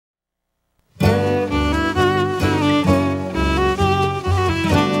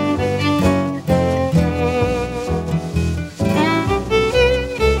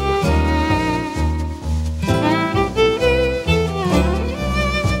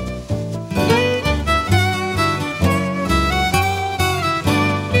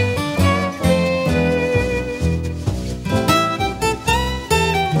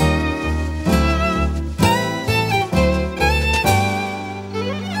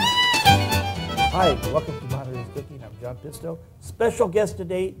Hi, welcome to Monterey's Cooking. I'm John Pisto. Special guest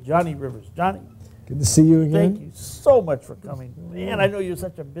today, Johnny Rivers. Johnny. Good to see you again. Thank you so much for coming. Man, I know you're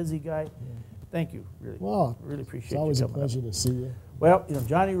such a busy guy. Thank you, really. Well, really appreciate it's always you a coming pleasure to see you. Well, you know,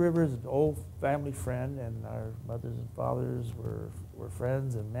 Johnny Rivers is an old family friend, and our mothers and fathers were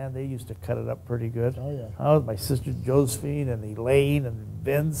friends, and man, they used to cut it up pretty good. Oh, yeah. My sister Josephine and Elaine and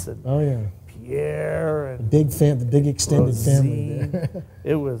Vince and Oh, yeah. Pierre and The big extended family there.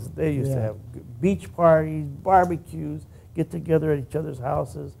 They used to have beach parties, barbecues, get together at each other's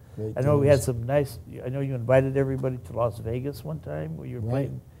houses. Great I know we times. had some nice. I know you invited everybody to Las Vegas one time where you were Right.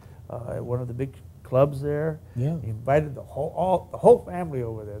 playing at one of the big clubs there. Yeah. You invited the whole family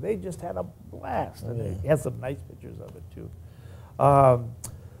over there. They just had a blast, and they had some nice pictures of it too.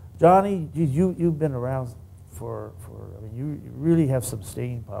 Johnny, you've been around for I mean, you really have some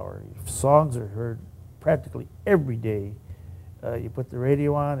staying power. Your songs are heard practically every day. You put the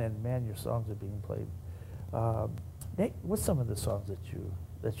radio on, and man, your songs are being played. Nick, what's some of the songs that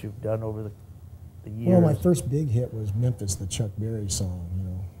you've done over the years? Well, my first big hit was Memphis, the Chuck Berry song, you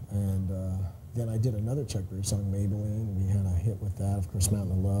know, and then I did another Chuck Berry song, Maybelline. We had a hit with that, of course,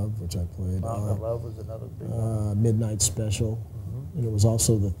 Mountain of Love, which I played. Mountain of Love was another big one. Midnight Special, and it was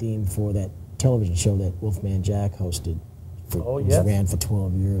also the theme for that television show that Wolfman Jack hosted. Ran for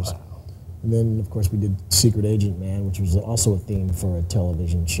 12 years. Wow. And then, of course, we did Secret Agent Man, which was also a theme for a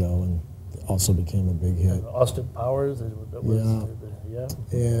television show, and also became a big hit. And Austin Powers, And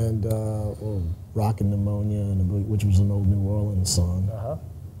Rockin' Pneumonia, which was an old New Orleans song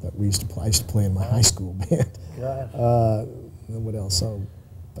that we used to play. I used to play in my high school band. And what else? So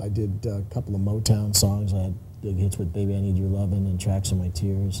I did a couple of Motown songs. I had big hits with Baby I Need Your Lovin' and Tracks of My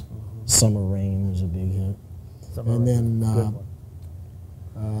Tears. Summer Rain was a big hit. And then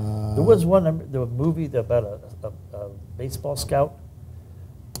there was there was a movie about a baseball scout.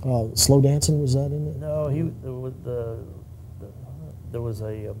 Slow Dancing, was that in it? No, there was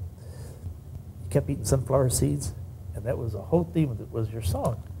a he kept eating sunflower seeds, and that was a whole theme of it was your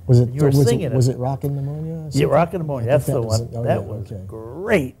song. Was it? And you were singing it. Was it Rockin' Pneumonia? Yeah, Rockin' Pneumonia. That's the one. That was okay.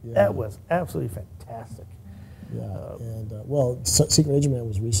 great. Yeah. That was absolutely fantastic. Yeah, and Secret Agent Man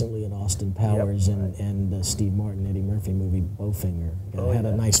was recently in Austin Powers and Steve Martin, Eddie Murphy movie Bowfinger. It had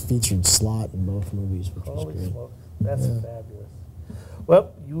a nice featured slot in both movies, which was great. Smokes. That's fabulous.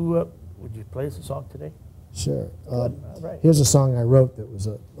 Well, would you play us a song today? Sure. All right. Here's a song I wrote that was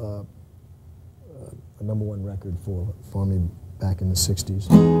a #1 record for me back in the 60s.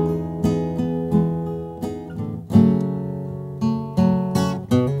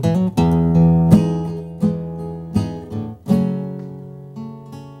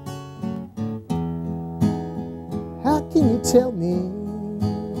 Can you tell me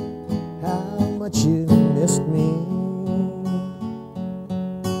how much you missed me?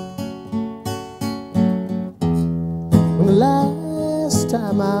 When the last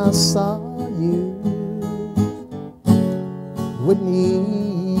time I saw you, wouldn't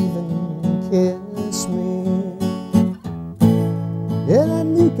even kiss me. Yeah, that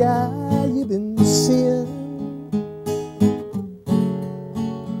new guy you've been seeing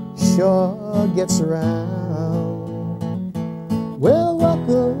sure gets around. Well,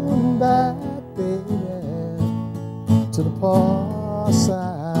 welcome back, baby, to the poor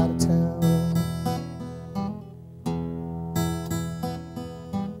side of town.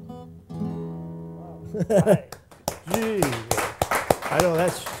 Gee, I know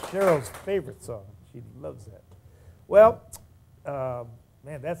that's Cheryl's favorite song. She loves that. Well,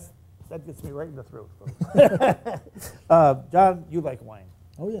 man, that gets me right in the throat, folks. John, you like wine?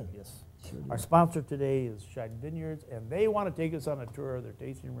 Oh, yeah. Yes. Sure do. Our sponsor today is Scheid Vineyards, and they want to take us on a tour of their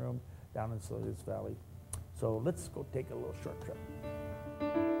tasting room down in Salinas Valley. So let's go take a little short trip.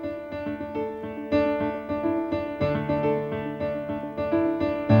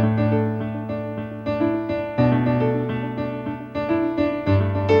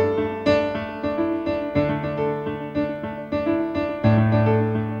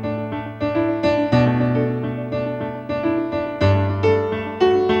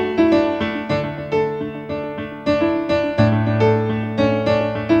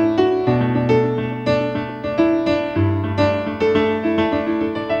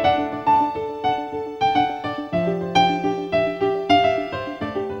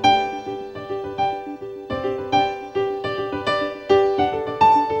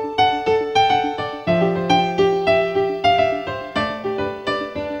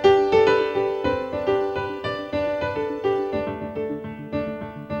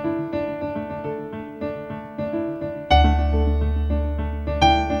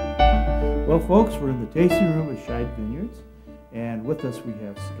 Well, folks, we're in the tasting room at Scheid Vineyards, and with us we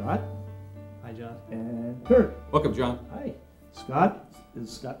have Scott. Hi, Hi, John. And Kurt. Welcome, John. Hi. Scott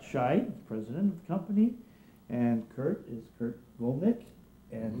is Scott Scheid, president of the company, and Kurt is Kurt Volnick,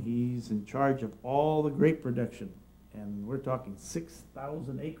 and he's in charge of all the grape production. And we're talking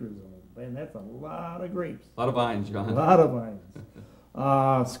 6,000 acres of it, and that's a lot of grapes. A lot of vines, John. A lot of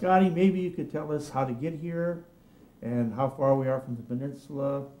vines. Scotty, maybe you could tell us how to get here and how far we are from the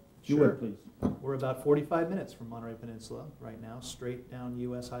peninsula. You Sure. would, please. We're about 45 minutes from Monterey Peninsula right now, straight down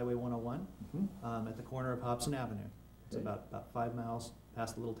US Highway 101 at the corner of Hobson Avenue. It's Okay. about 5 miles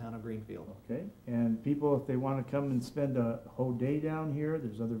past the little town of Greenfield. Okay, and people, if they want to come and spend a whole day down here,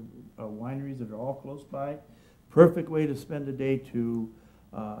 there's other wineries that are all close by. Perfect way to spend a day to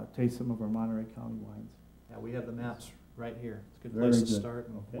taste some of our Monterey County wines. Yeah, we have the maps right here. It's a good Very place to good. start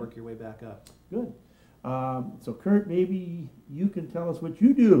and Okay. work your way back up. Good. So Kurt, maybe you can tell us what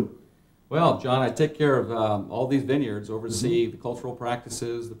you do. Well, John, I take care of all these vineyards, oversee the cultural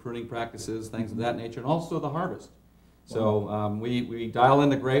practices, the pruning practices, things of that nature, and also the harvest. So we dial in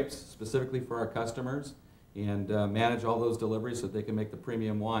the grapes specifically for our customers and manage all those deliveries so that they can make the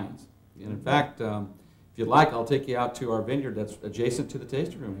premium wines. And in fact, if you'd like, I'll take you out to our vineyard that's adjacent to the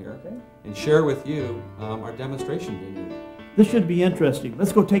tasting room here and share with you our demonstration vineyard. This should be interesting.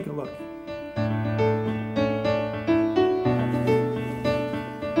 Let's go take a look.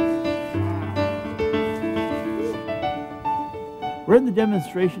 We're in the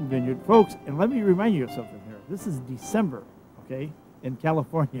demonstration vineyard, folks, and let me remind you of something here. This is December, okay, in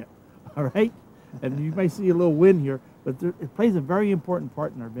California, all right? And you might see a little wind here, but it plays a very important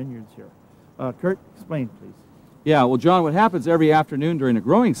part in our vineyards here. Kurt, explain, please. Yeah, well, John, what happens every afternoon during the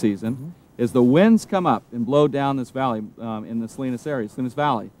growing season is the winds come up and blow down this valley in the Salinas area, Salinas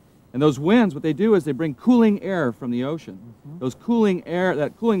Valley. And those winds, what they do is they bring cooling air from the ocean. Those cooling air,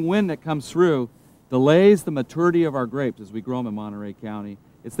 that cooling wind that comes through delays the maturity of our grapes as we grow them in Monterey County.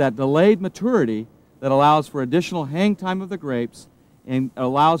 It's that delayed maturity that allows for additional hang time of the grapes and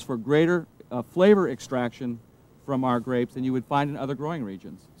allows for greater flavor extraction from our grapes than you would find in other growing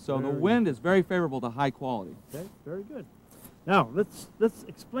regions. So the wind is very favorable to high quality. Okay, very good. Now let's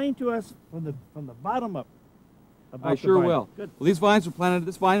explain to us from the bottom up. About I sure will. Good. Well, these vines were planted.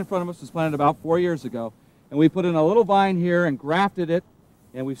 This vine in front of us was planted about 4 years ago, and we put in a little vine here and grafted it,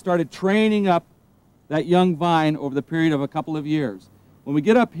 and we started training up that young vine over the period of a couple of years. When we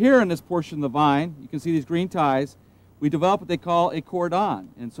get up here in this portion of the vine, you can see these green ties. We develop what they call a cordon.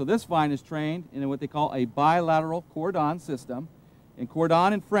 And so this vine is trained in what they call a bilateral cordon system. And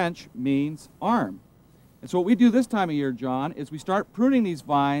cordon in French means arm. And so what we do this time of year, John, is we start pruning these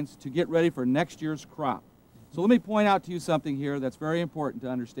vines to get ready for next year's crop. So let me point out to you something here that's very important to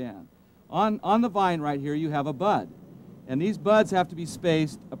understand. On the vine right here, you have a bud. And these buds have to be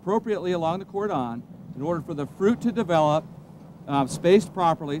spaced appropriately along the cordon in order for the fruit to develop spaced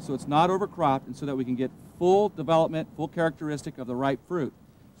properly so it's not overcropped and so that we can get full development, full characteristic of the ripe fruit.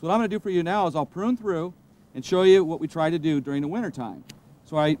 So what I'm going to do for you now is I'll prune through and show you what we try to do during the wintertime.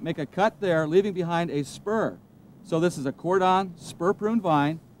 So I make a cut there, leaving behind a spur. So this is a cordon spur prune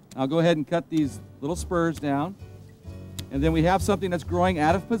vine. I'll go ahead and cut these little spurs down. And then we have something that's growing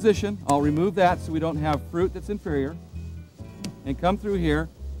out of position. I'll remove that so we don't have fruit that's inferior. And come through here,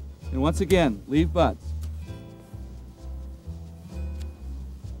 and once again, leave buds.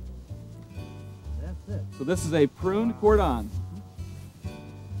 That's it. So this is a pruned cordon.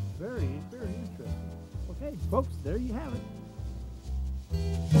 Very, very interesting. Okay, folks, there you have it.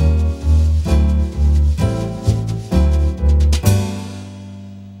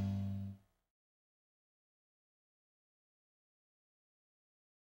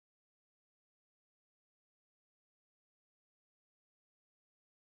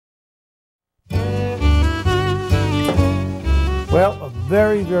 Well, a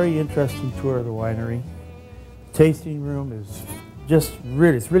very, very interesting tour of the winery. Tasting room is just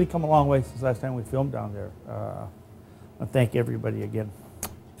really, it's really come a long way since last time we filmed down there. I thank everybody again.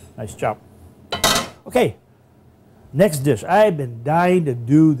 Nice job. Okay, next dish. I've been dying to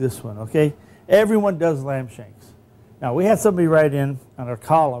do this one, okay? Everyone does lamb shanks. Now, we had somebody write in on our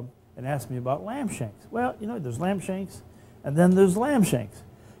column and ask me about lamb shanks. Well, you know, there's lamb shanks, and then there's lamb shanks.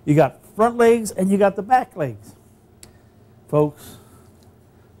 You got front legs, and you got the back legs. Folks,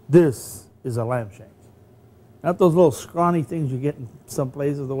 this is a lamb shank. Not those little scrawny things you get in some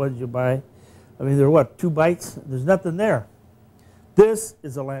places, the ones you buy. I mean, they're what, 2 bites? There's nothing there. This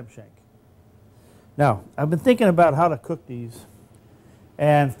is a lamb shank. Now, I've been thinking about how to cook these,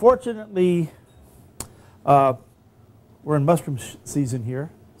 and fortunately, we're in mushroom season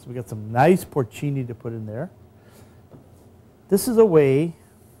here, so we got some nice porcini to put in there. This is a way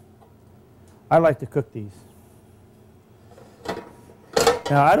I like to cook these.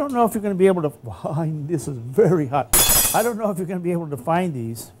 Now, I don't know if you're going to be able to find, this is very hot. I don't know if you're going to be able to find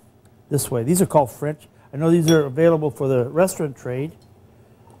these this way. These are called French. I know these are available for the restaurant trade.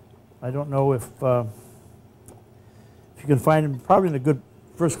 I don't know if you can find them, probably in a good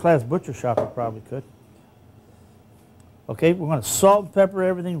first-class butcher shop, you probably could. Okay, we're going to salt and pepper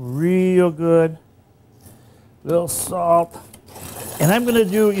everything real good. Little salt. And I'm going to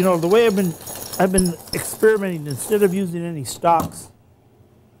do, you know, the way I've been experimenting, instead of using any stocks,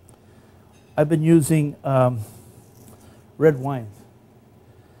 I've been using red wines.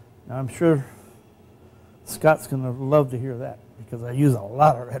 Now I'm sure Scott's going to love to hear that because I use a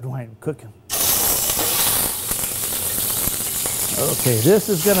lot of red wine cooking. Okay, this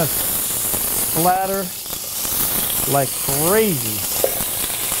is going to splatter like crazy.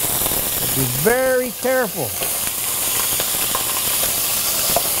 Be very careful.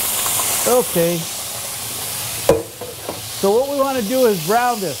 Okay. So what we want to do is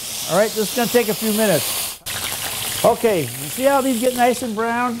brown this. All right, this is going to take a few minutes. Okay, you see how these get nice and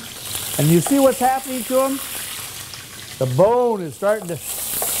brown? And you see what's happening to them? The bone is starting to,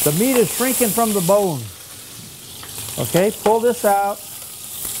 the meat is shrinking from the bone. Okay, pull this out.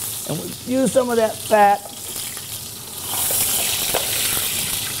 And we use some of that fat.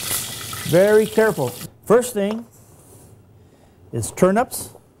 Very careful. First thing is turnips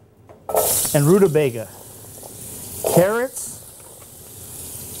and rutabaga. Carrots,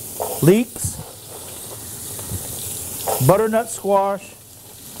 leeks, butternut squash,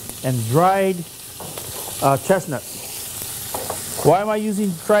 and dried chestnuts. Why am I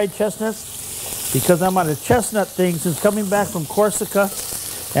using dried chestnuts? Because I'm on a chestnut thing since coming back from Corsica,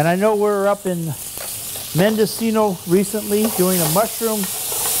 and I know we're up in Mendocino recently doing a mushroom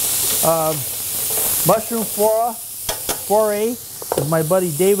foray with my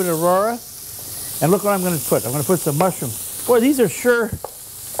buddy David Aurora. And look what I'm going to put. I'm going to put some mushrooms. Boy, these are sure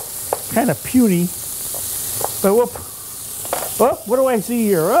kind of puny. But whoop. Oh, what do I see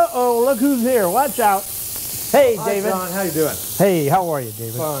here? Uh-oh, look who's here. Watch out. Hey, David. Hi, John. How you doing? Hey, how are you,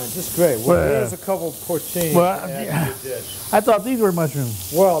 David? Fine. Just great. Well, here's a couple porcini. Well, to add yeah. to the dish. I thought these were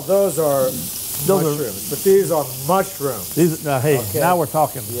mushrooms. Well, those are mushrooms, but these are mushrooms. These, hey, Okay. now we're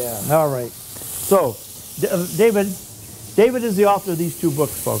talking. Yeah. All right. So, David is the author of these two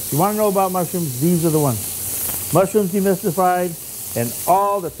books, folks. You want to know about mushrooms? These are the ones. Mushrooms Demystified and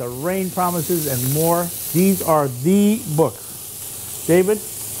All That the Rain Promises and More. These are the books. David,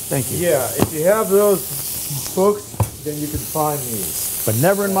 thank you. Yeah, if you have those books, then you can find these. But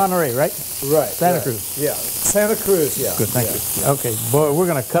never in Monterey, right? Right. Santa right. Cruz. Yeah. Santa Cruz, yeah. Good, thank yeah. you. Okay, boy, we're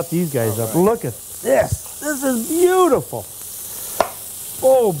going to cut these guys up. right. Look at this. This is beautiful.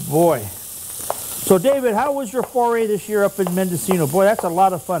 Oh, boy. So, David, how was your foray this year up in Mendocino? Boy, that's a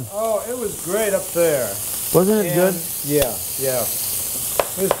lot of fun. Oh, it was great up there. Wasn't it good? Yeah, yeah.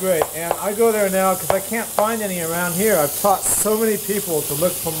 It was great. And I go there now because I can't find any around here. I've taught so many people to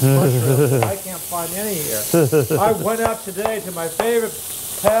look for mushrooms, and I can't find any here. I went out today to my favorite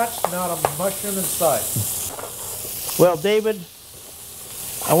patch, not a mushroom in sight. Well, David,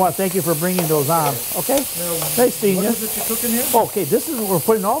 I want to thank you for bringing those on. Okay? Nice seeing you. What is it you're cooking here? Okay, this is we're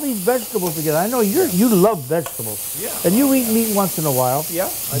putting all these vegetables together. I know you love vegetables. Yeah. And you eat meat once in a while. Yeah.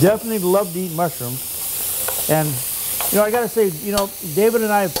 Definitely love to eat mushrooms. And, you know, I got to say, you know, David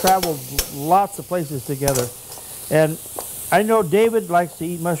and I have traveled lots of places together. And I know David likes to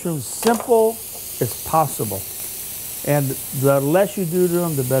eat mushrooms simple as possible. And the less you do to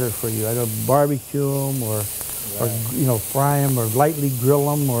them, the better for you. I don't barbecue them or you know, fry them or lightly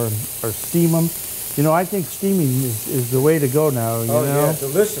grill them or steam them. You know, I think steaming is the way to go now. You know? Yeah,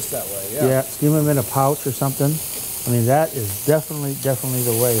 delicious that way. Yeah. Yeah, steam them in a pouch or something. I mean, that is definitely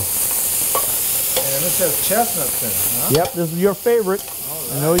the way. And this has chestnuts in it, huh? Yep, this is your favorite.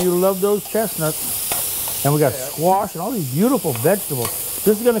 Right. I know you love those chestnuts. And we got squash and all these beautiful vegetables.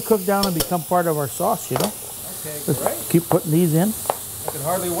 This is going to cook down and become part of our sauce, you know. Okay, Let's great. keep putting these in. I can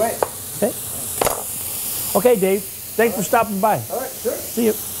hardly wait. Okay. Okay, Dave. Thanks for stopping by. All right, sure. See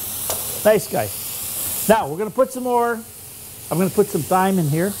you. Nice guy. Now, we're going to put some more. I'm going to put some thyme in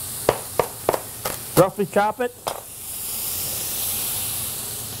here. Roughly chop it.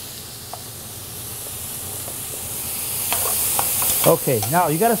 Okay, now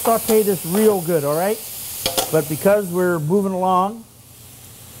you got to saute this real good, all right? But because we're moving along,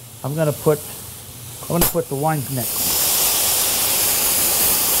 I'm going to put the wine next.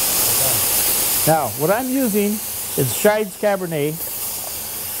 Now, what I'm using is Scheid's Cabernet.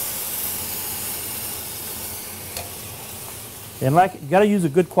 And like, you got to use a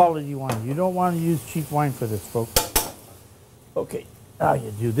good quality wine. You don't want to use cheap wine for this, folks. Okay, now you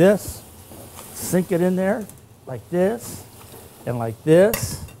do this. Sink it in there like this. and like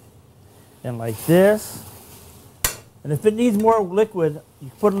this, and like this. And if it needs more liquid,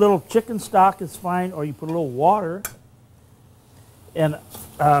 you put a little chicken stock is fine, or you put a little water. And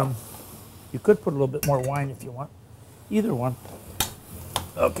you could put a little bit more wine if you want. Either one.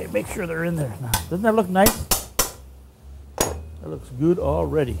 Okay, make sure they're in there. Now, doesn't that look nice? That looks good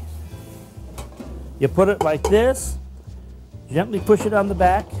already. You put it like this, gently push it on the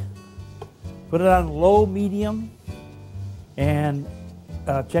back, put it on low, medium, and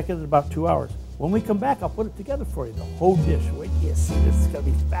check it in about 2 hours. When we come back, I'll put it together for you, the whole dish. Wait till you see this. It's going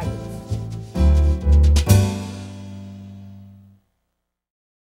to be fabulous.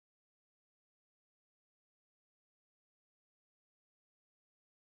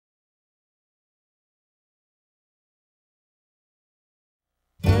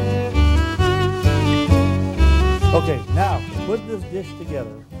 Okay, now to put this dish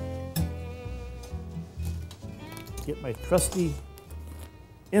together, get my trusty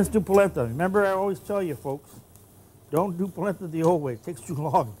instant polenta. Remember, I always tell you folks, don't do polenta the old way. It takes too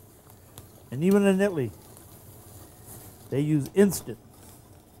long. And even in Italy, they use instant.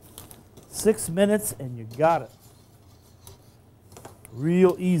 6 minutes and you got it.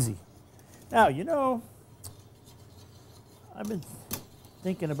 Real easy. Now, you know, I've been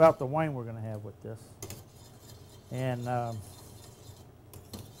thinking about the wine we're going to have with this. And I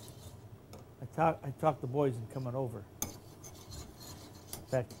talked the boys into coming over. In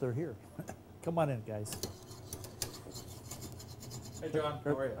fact, they're here. Come on in, guys. Hey, John.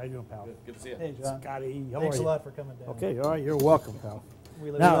 How are you? How you doing, pal? Good to see you. Hey, John. Scotty, how Thanks are a you? lot for coming down. Okay, all right, you're welcome, pal.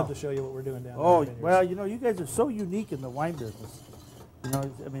 We Now- love to show you what we're doing down there. Oh, in the vineyards. well, you know, you guys are so unique in the wine business. You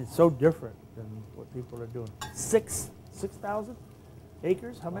know, I mean, it's so different than what people are doing. 6,000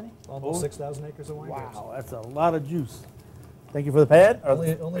 acres? How many? Almost 6,000 acres of wine grapes. Wow, that's a lot of juice. Thank you for the pad.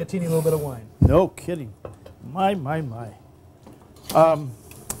 Only a teeny little bit of wine. No kidding. My.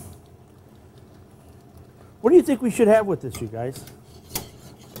 What do you think we should have with this, you guys?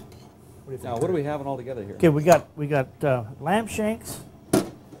 What do you think? Now, what are we having all together here? Okay, we got lamb shanks.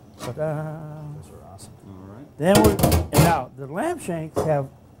 Those are awesome. All right. Then and now the lamb shanks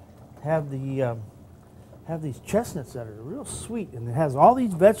have these chestnuts that are real sweet, and it has all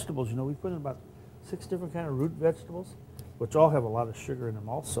these vegetables. You know, we put in about 6 different kind of root vegetables, which all have a lot of sugar in them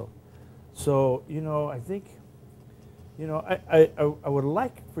also. So, you know, I think, you know, I would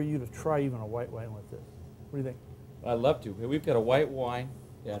like for you to try even a white wine with this. What do you think? I'd love to. We've got a white wine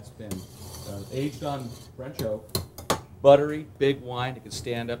that's been aged on French oak, buttery, big wine. It can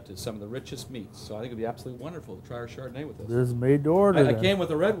stand up to some of the richest meats. So I think it'd be absolutely wonderful to try our Chardonnay with this. This is made to order. I then. came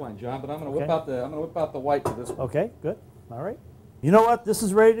with a red wine, John, but I'm going to whip out the white for this one. Okay, good. All right. You know what? This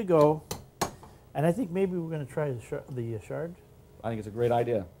is ready to go, and I think maybe we're going to try the Chard. I think it's a great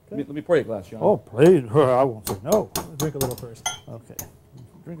idea. Let me pour you a glass, John. Oh, please! I won't say no. Drink a little first. Okay.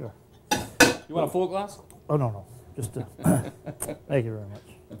 Drink a. You want a full glass? Oh no. Just thank you very much.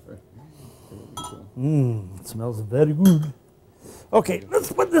 It smells very good. Okay,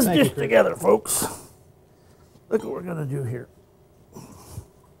 let's put this dish together, folks. Look what we're gonna do here.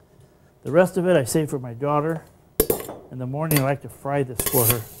 The rest of it I save for my daughter. In the morning I like to fry this for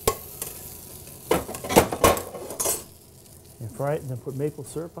her. And fry it and then put maple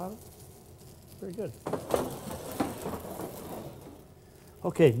syrup on it. Very good.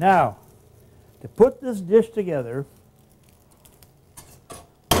 Okay, now to put this dish together,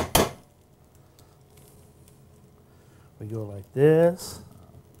 we go like this.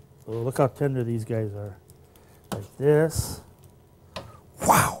 Oh, look how tender these guys are. Like this.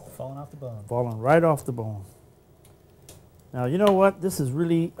 Wow! Falling off the bone. Falling right off the bone. Now, you know what? This is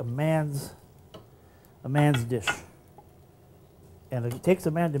really a man's dish. And it takes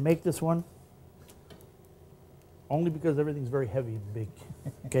a man to make this one only because everything's very heavy and big.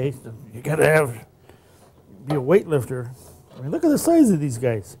 Okay? So you got to be a weightlifter. I mean, look at the size of these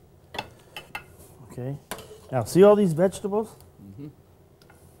guys. Okay? Now, see all these vegetables? Mm-hmm.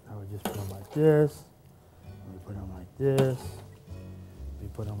 Now we just put them like this. We put them like this. We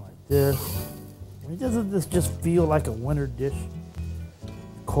put them like this. I mean, doesn't this just feel like a winter dish?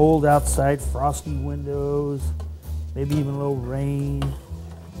 Cold outside, frosty windows, maybe even a little rain.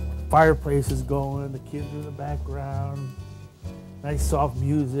 Fireplace is going, the kids are in the background. Nice soft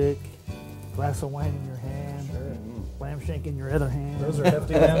music. Glass of wine in your hand, or lamb shank in your other hand. Those are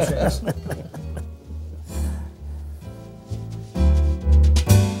hefty lamb shanks.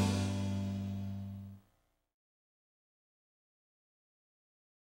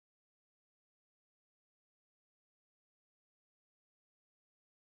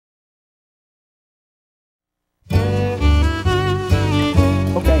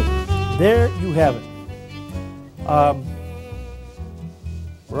 Okay, there you have it.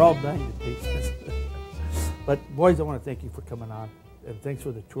 We're all dying to taste this. But boys, I want to thank you for coming on, and thanks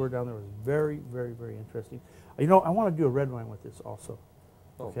for the tour down there. It was very, very, very interesting. You know, I want to do a red wine with this also.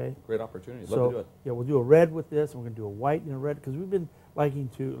 Oh, okay, great opportunity. Love so to do it. yeah, we'll do a red with this, and we're going to do a white and a red because we've been like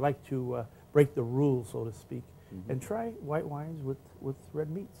to break the rules, so to speak, and try white wines with red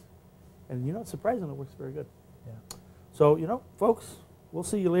meats. And you know, surprisingly, it works very good. Yeah. So you know, folks, we'll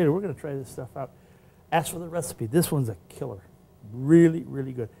see you later. We're going to try this stuff out. Ask for the recipe. This one's a killer. Really,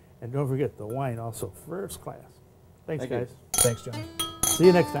 really good. And don't forget, the wine also first class. Thanks, Thank you. guys. Thanks, John. See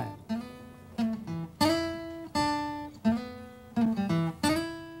you next time.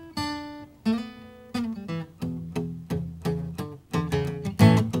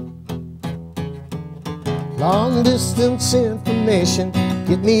 Long distance information,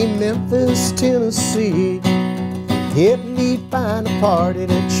 get me Memphis, Tennessee. Help me find a party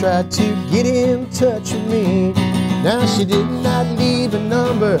that tried to get in touch with me. Now she did not leave a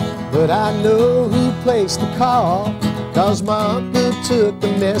number, but I know who placed the call, 'cause my uncle took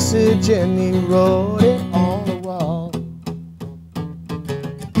the message and he wrote it on the wall.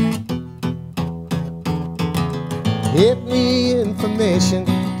 Get me information,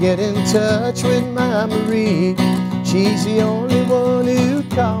 get in touch with my Marie. She's the only one who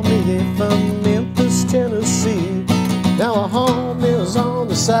called me here from Memphis, Tennessee. Now her home is on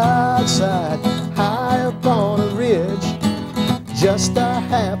the side, high up on a ridge, just a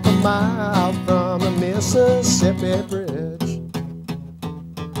half a mile from the Mississippi Bridge.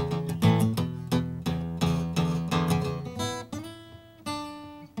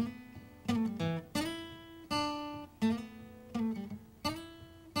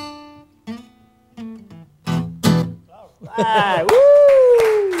 Right,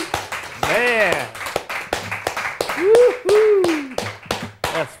 woo! Man! Woo-hoo!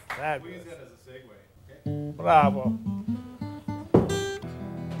 That's fabulous. Use that as a segue. Okay? Bravo.